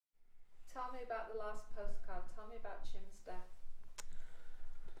me about the last postcard. Tell me about Jim's death.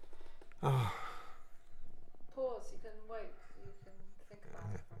 Oh, Pause. You can wait. You can think about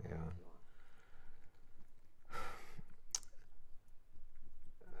it for a minute if you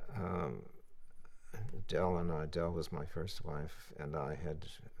want. Dell was my first wife, and I had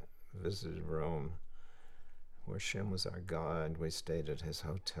visited Rome, where Shem was our guide. We stayed at his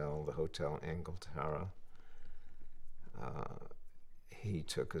hotel, the Hotel Inghilterra. He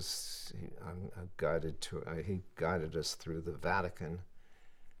took us, he guided us through the Vatican.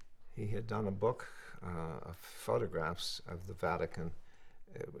 He had done a book of photographs of the Vatican.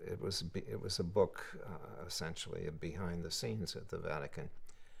 It was a book, essentially, behind the scenes at the Vatican.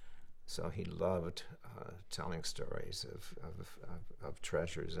 So he loved telling stories of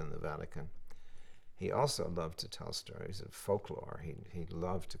treasures in the Vatican. He also loved to tell stories of folklore. He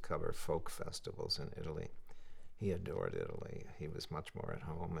loved to cover folk festivals in Italy. He adored Italy. He was much more at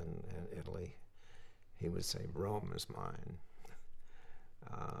home in Italy. He would say, "Rome is mine."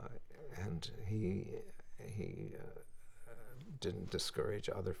 And he didn't discourage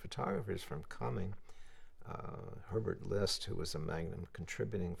other photographers from coming. Herbert List, who was a Magnum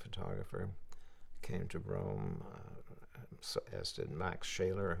contributing photographer, came to Rome, as did Max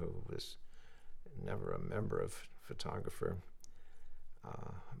Shaler, who was never a member of photographer,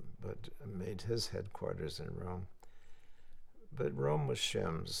 but made his headquarters in Rome. But Rome was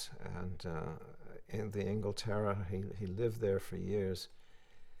Shem's, and in the Inghilterra, he lived there for years.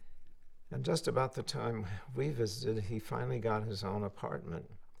 And just about the time we visited, he finally got his own apartment.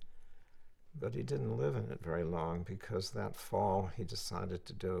 But he didn't live in it very long, because that fall he decided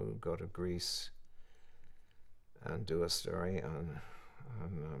to go to Greece and do a story on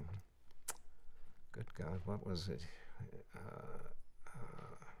good God, what was it?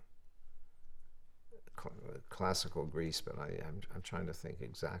 Classical Greece, but I'm trying to think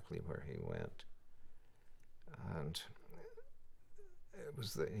exactly where he went. And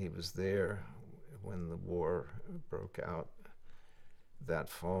he was there when the war broke out that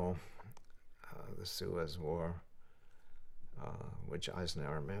fall, the Suez War, which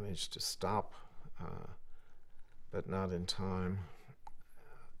Eisenhower managed to stop, but not in time.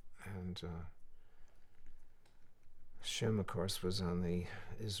 And Shem, of course, was on the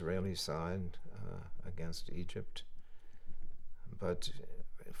Israeli side against Egypt. But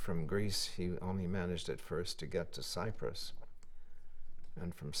from Greece, he only managed at first to get to Cyprus.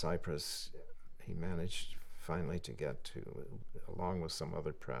 And from Cyprus, he managed finally to get to, along with some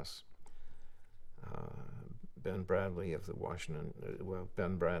other press, Ben Bradley of the Washington,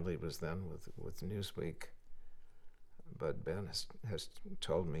 Ben Bradley was then with Newsweek, but Ben has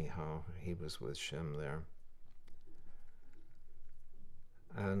told me how he was with Shem there.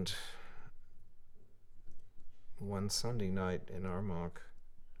 And one Sunday night in Armagh,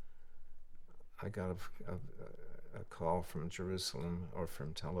 I got a call from Jerusalem, or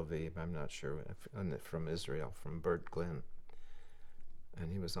from Tel Aviv, I'm not sure, from Israel, from Bert Glynn. And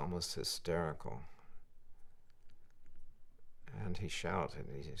he was almost hysterical. And he shouted,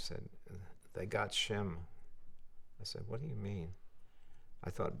 he said, "They got Shem." I said, "What do you mean?" I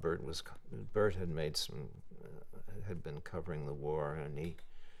thought Bert had been covering the war, and he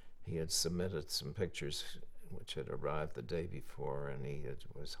had submitted some pictures which had arrived the day before, and he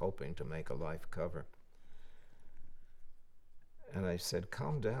was hoping to make a life cover. And I said,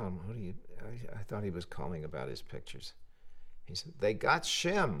 "Calm down. What do you?" I thought he was calling about his pictures. He said, "They got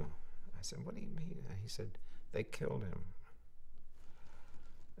Shem." I said, "What do you mean?" He said, "They killed him."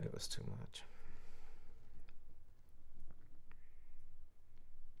 It was too much.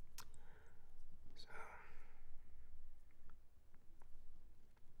 So.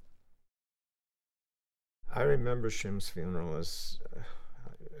 I remember Shem's funeral as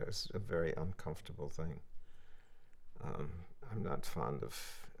a very uncomfortable thing. I'm not fond of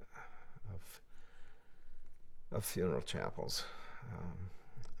funeral chapels.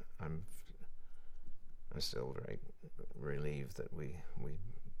 I'm still very relieved that we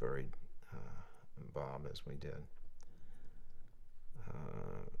buried Bob as we did.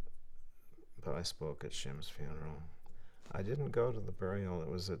 But I spoke at Shem's funeral. I didn't go to the burial. It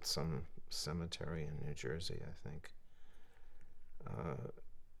was at some cemetery in New Jersey, I think.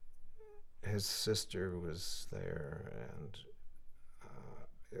 His sister was there, and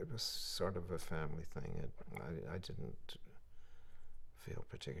it was sort of a family thing. I didn't feel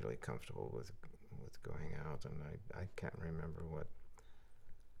particularly comfortable with going out, and I can't remember what.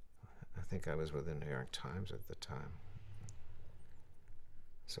 I think I was with the New York Times at the time,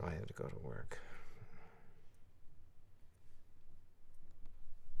 so I had to go to work.